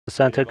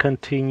center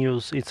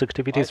continues its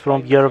activities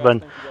from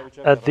Yerevan.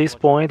 At this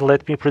point,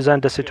 let me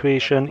present the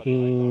situation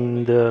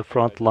in the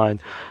front line.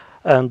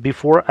 And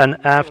before and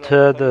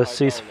after the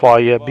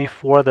ceasefire,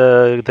 before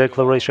the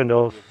declaration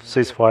of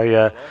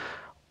ceasefire,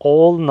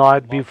 all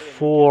night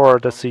before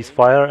the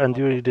ceasefire and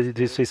during the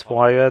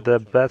ceasefire, the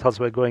battles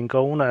were going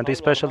on, and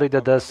especially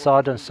the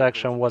southern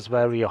section was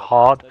very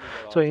hard.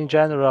 So in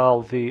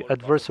general, the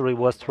adversary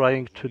was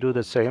trying to do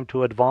the same,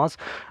 to advance,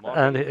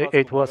 and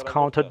it was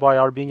countered by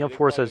Armenian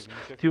forces.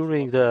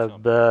 During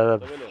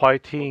the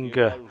fighting,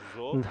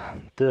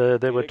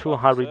 there were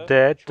 200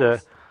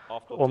 dead.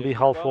 On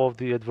behalf of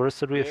the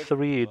adversary,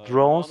 3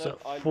 drones,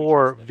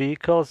 4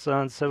 vehicles,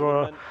 and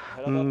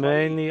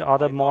many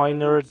other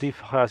minor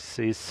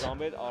devices.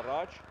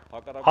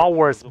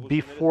 Hours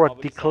before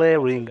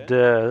declaring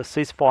the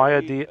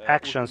ceasefire, the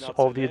actions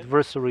of the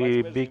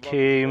adversary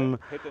became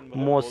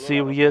more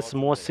serious,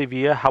 more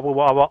severe.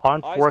 However, our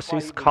armed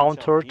forces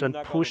countered and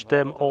pushed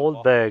them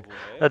all back.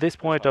 At this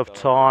point of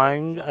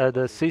time,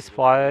 the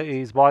ceasefire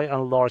is by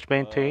and large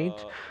maintained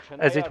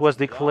as it was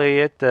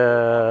declared,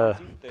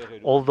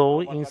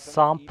 although in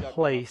some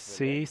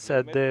places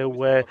there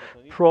were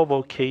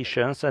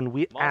provocations, and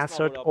we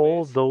answered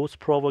all those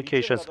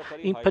provocations.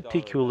 In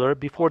particular,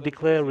 before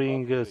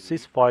declaring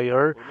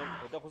ceasefire,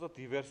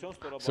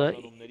 the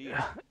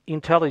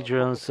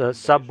intelligence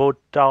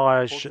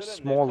sabotage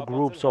small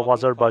groups of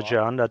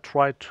Azerbaijan that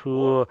tried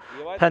to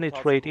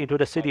penetrate into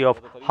the city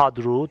of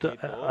Hadrut,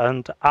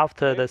 and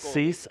after the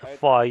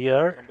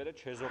ceasefire,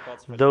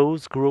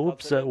 those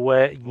groups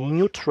were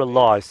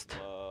neutralized.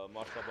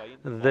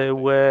 There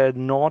were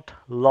not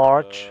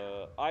large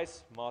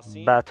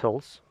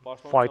battles,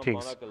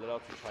 fightings.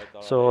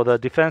 So the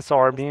Defense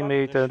Army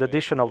made an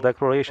additional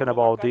declaration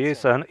about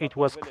this, and it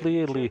was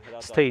clearly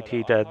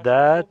stated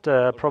that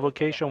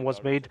provocation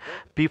was made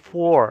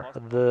before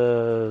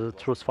the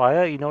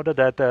ceasefire, in order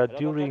that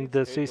during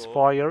the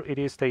ceasefire, it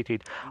is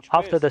stated.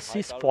 After the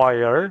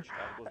ceasefire,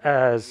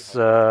 as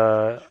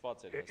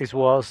it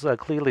was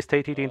clearly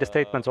stated in the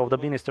statements of the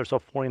Ministers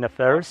of Foreign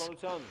Affairs,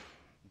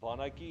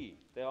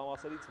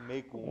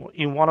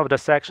 in one of the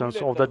sections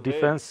of the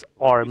Defense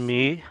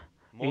Army,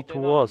 it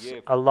was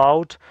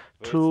allowed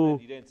to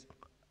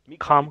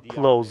come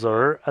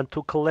closer and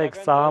to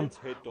collect some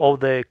of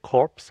the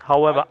corpse.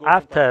 However,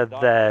 after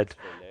that,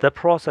 the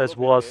process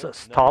was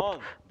stopped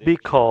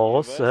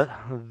because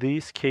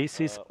these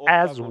cases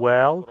as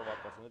well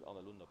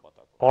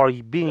are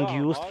being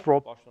used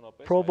for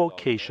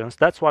provocations.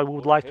 That's why we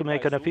would like to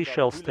make an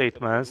official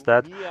statement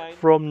that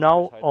from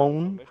now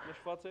on,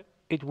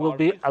 it will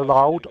be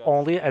allowed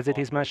only, as it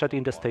is mentioned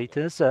in the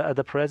status,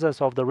 the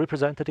presence of the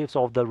representatives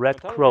of the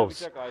Red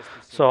Cross.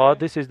 So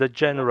this is the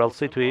general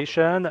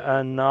situation,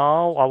 and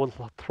now I will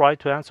try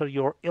to answer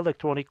your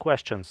electronic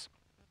questions.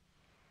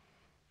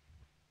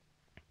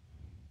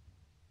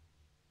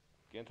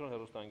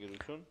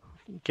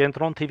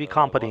 Kentron TV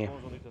company.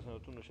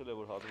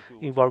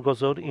 In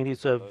Vargozor, in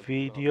its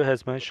video,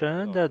 has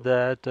mentioned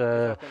that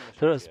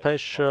the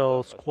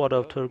special squad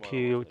of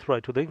Turkey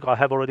tried to think. I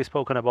have already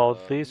spoken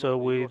about this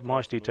with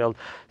much detail.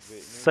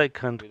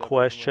 Second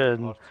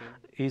question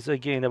is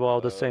again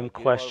about the same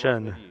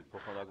question.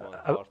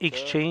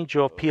 Exchange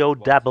of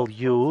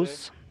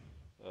POWs.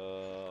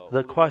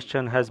 The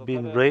question has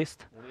been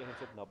raised.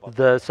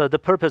 So the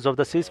purpose of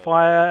the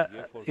ceasefire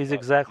is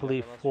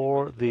exactly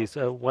for this.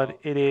 When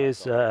it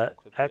is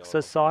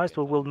exercised,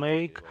 we will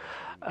make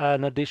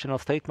an additional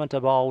statement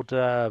about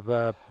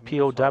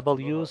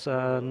POWs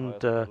and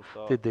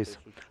did this.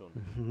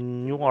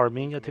 New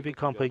Armenia TV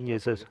company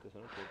is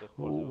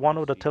one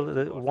of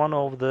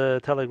the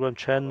Telegram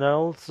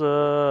channels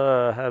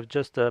have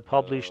just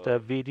published a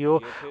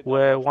video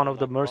where one of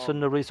the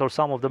mercenaries or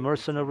some of the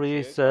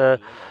mercenaries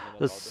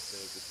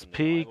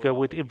speak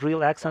with a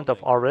real accent of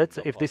Arets.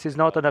 If this is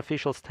not an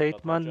official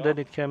statement, then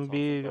it can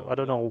be, I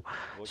don't know.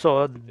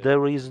 So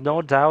there is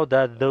no doubt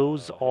that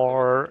those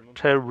are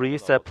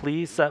terrorists.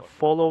 Please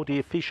follow the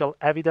official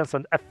evidence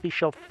and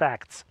official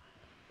facts.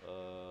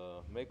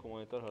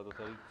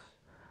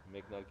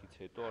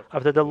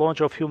 After the launch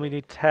of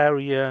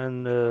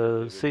humanitarian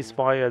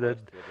ceasefire,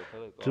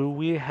 do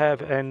we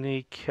have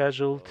any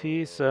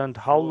casualties, and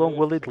how long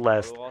will it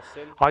last?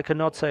 I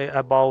cannot say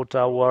about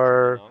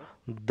our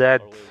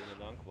dead.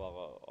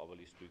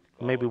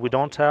 Maybe we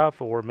don't have,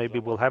 or maybe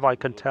we'll have. I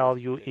can tell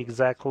you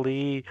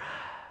exactly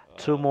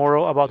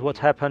tomorrow about what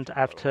happened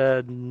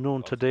after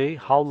noon today.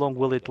 How long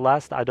will it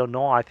last? I don't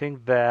know. I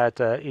think that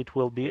it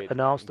will be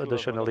announced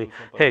additionally.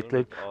 Hey,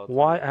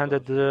 why under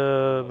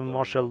the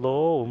martial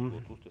law,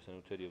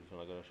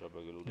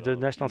 the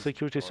National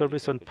Security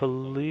Service and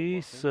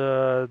police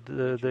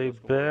they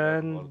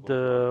banned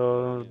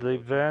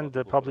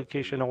the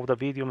publication of the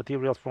video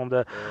materials from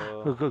the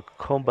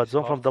combat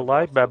zone from the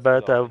live, but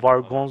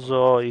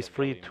Vargonzo is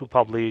free to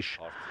publish.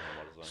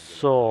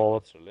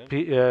 So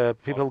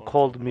people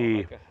called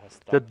me.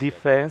 The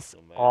Defense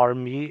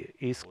Army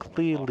is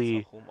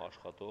clearly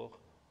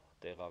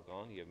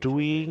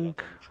doing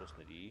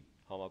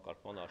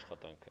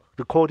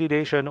the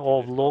coordination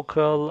of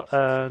local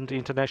and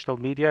international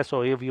media.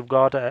 So if you've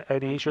got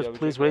any issues,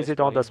 please raise it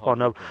on the spot.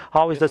 Now,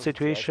 how is the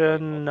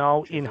situation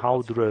now in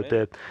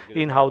Haudrut?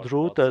 In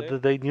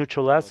Haudrut, they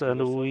neutralize,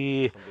 and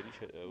we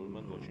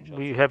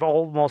have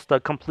almost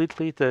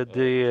completely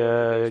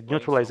the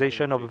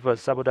neutralization of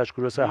sabotage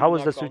groups. How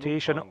is the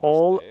situation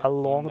all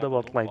along the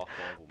front line?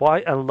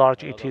 By and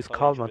large, it is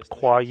calm and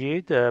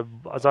quiet.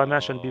 As I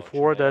mentioned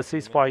before, the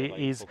ceasefire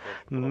is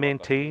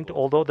maintained,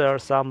 although there are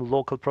some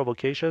local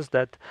provocations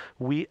that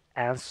we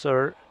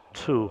answer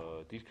to.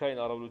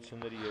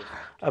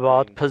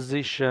 About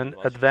position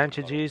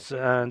advantages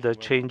and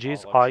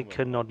changes, I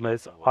cannot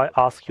miss. I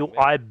ask you,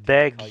 I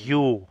beg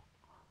you,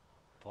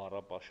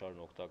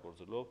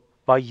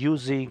 by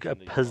using a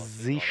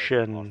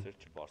position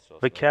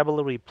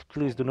vocabulary,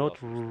 please do not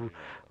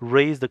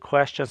raise the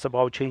questions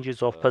about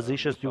changes of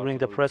positions during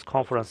the press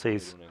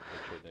conferences.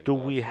 Do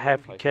we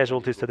have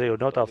casualties today or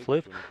not?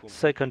 Aflif.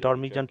 Second,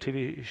 Armenian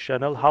TV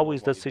channel. How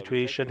is the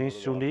situation in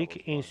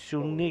Sunik? In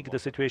Sunik, the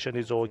situation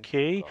is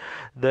okay.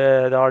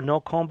 There are no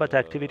combat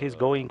activities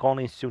going on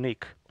in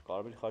Sunik.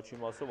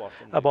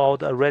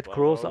 About a Red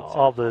Cross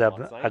of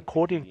Lebanon.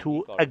 According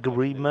to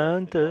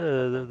agreement,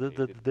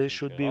 there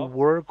should be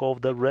work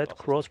of the Red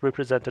Cross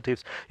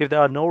representatives. If there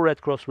are no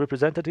Red Cross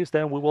representatives,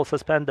 then we will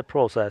suspend the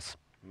process.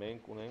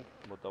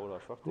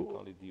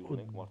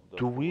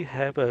 Do we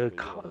have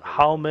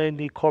how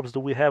many corps do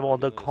we have on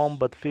the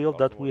combat field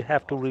that we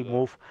have to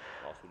remove?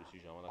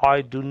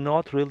 I do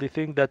not really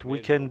think that we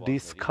can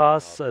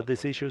discuss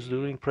these issues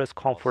during press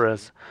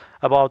conference.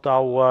 About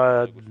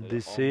our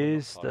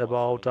deceased,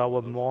 about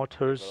our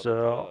martyrs,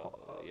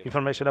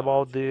 information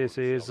about this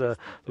is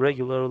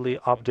regularly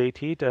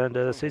updated, and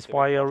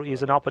ceasefire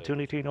is an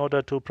opportunity in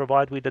order to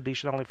provide with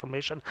additional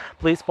information.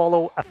 Please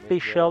follow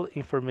official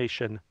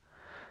information.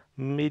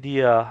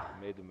 Media,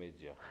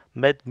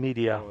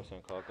 media,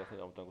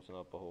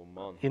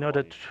 in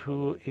order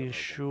to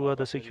ensure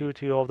the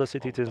security of the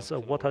citizens.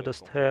 What are the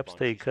steps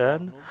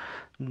taken?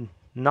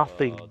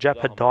 Nothing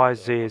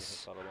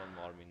jeopardizes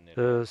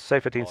the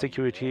safety and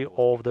security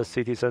of the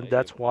citizens.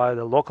 That's why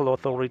the local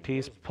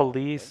authorities,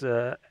 police,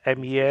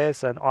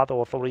 MES, and other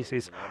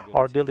authorities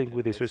are dealing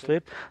with this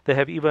issue. They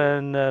have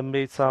even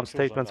made some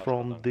statements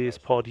from this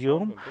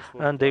podium,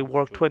 and they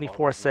work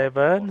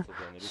 24/7.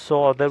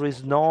 So there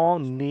is no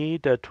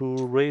need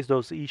to raise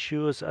those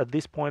issues at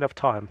this point of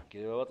time.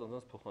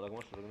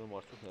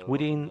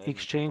 Within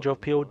exchange of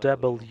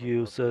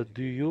POWs,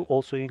 do you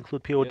also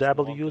include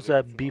POWs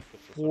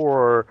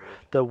before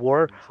the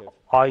war?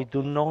 I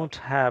do not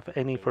have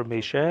any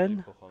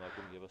information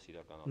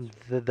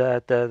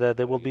that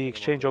there will be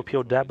exchange of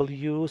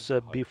POWs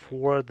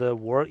before the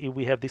war. If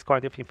we have this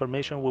kind of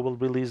information, we will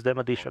release them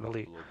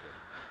additionally.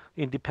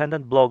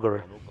 Independent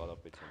blogger.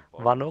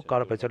 Vano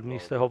Karapetyan,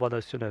 Mr.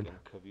 Hovhannisyan.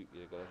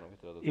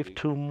 If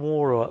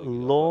tomorrow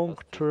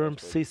long-term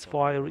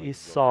ceasefire is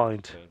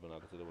signed,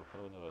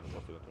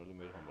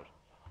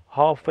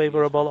 how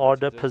favorable are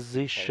the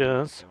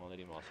positions?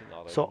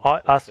 So I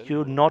ask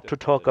you not to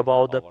talk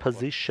about the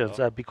positions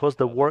because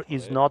the war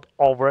is not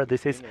over.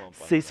 This is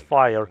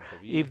ceasefire.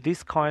 If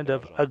this kind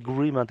of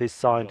agreement is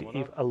signed,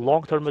 if a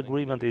long-term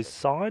agreement is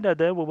signed,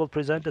 then we will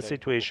present the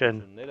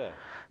situation.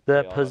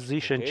 The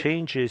position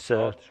changes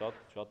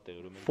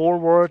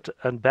forward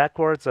and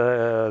backwards.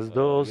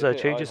 Those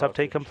changes have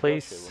taken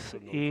place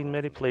in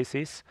many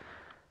places.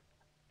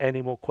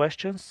 Any more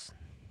questions?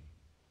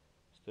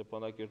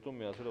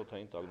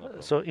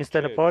 So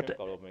instead of part,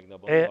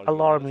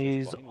 alarm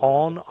is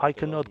on. I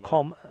cannot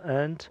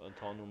comment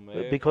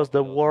because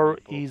the war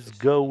is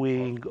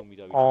going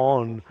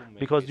on.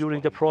 Because during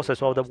the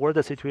process of the war,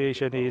 the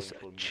situation is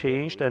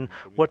changed, and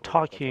we're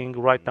talking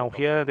right now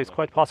here. It's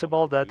quite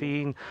possible that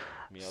in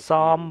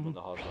some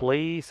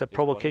place a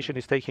provocation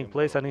is taking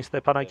place, and in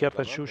Stepanakert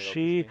and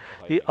Shushi,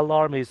 the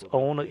alarm is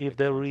on. If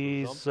there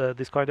is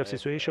this kind of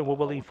situation, we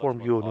will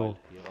inform you. No?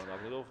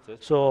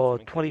 So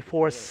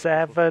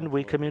 24/7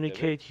 we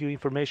communicate you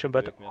information,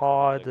 but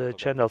other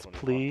channels,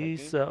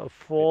 please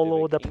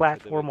follow the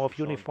platform of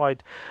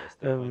unified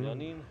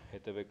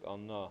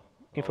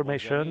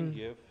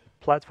information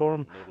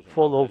platform.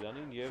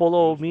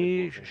 Follow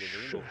me,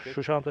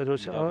 Shushant and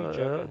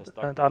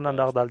Anna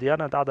Nagdalyan,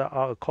 and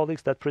other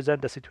colleagues that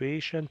present the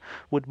situation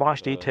with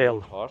much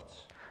detail.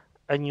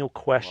 A new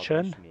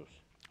question.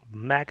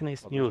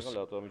 Magnus News.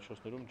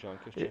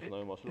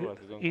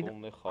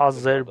 In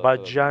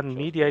Azerbaijan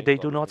media, they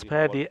do not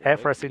spare the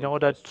efforts in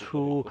order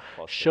to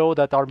show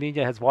that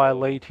Armenia has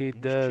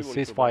violated the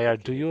ceasefire.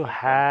 Do you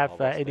have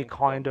any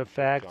kind of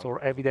facts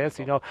or evidence,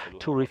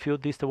 to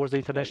refute this towards the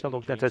international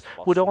organizations?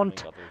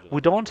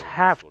 We don't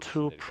have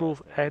to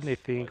prove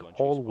anything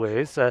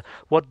always.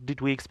 What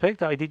did we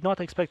expect? I did not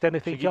expect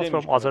anything else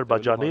from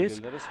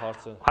Azerbaijanis.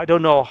 I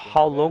don't know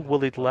how long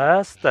will it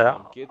last.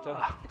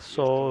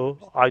 So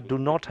I do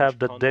not have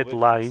the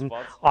deadline.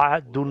 I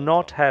do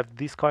not have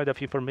this kind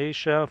of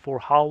information for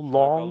how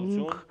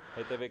long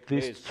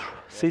this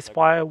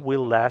ceasefire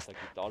will last.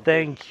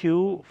 Thank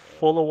you.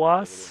 Follow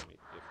us.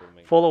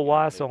 follow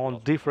us on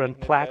different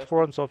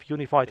platforms of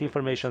Unified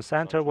Information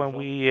Center. When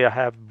we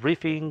have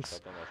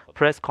briefings,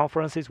 press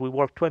conferences, we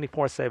work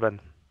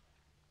 24/7.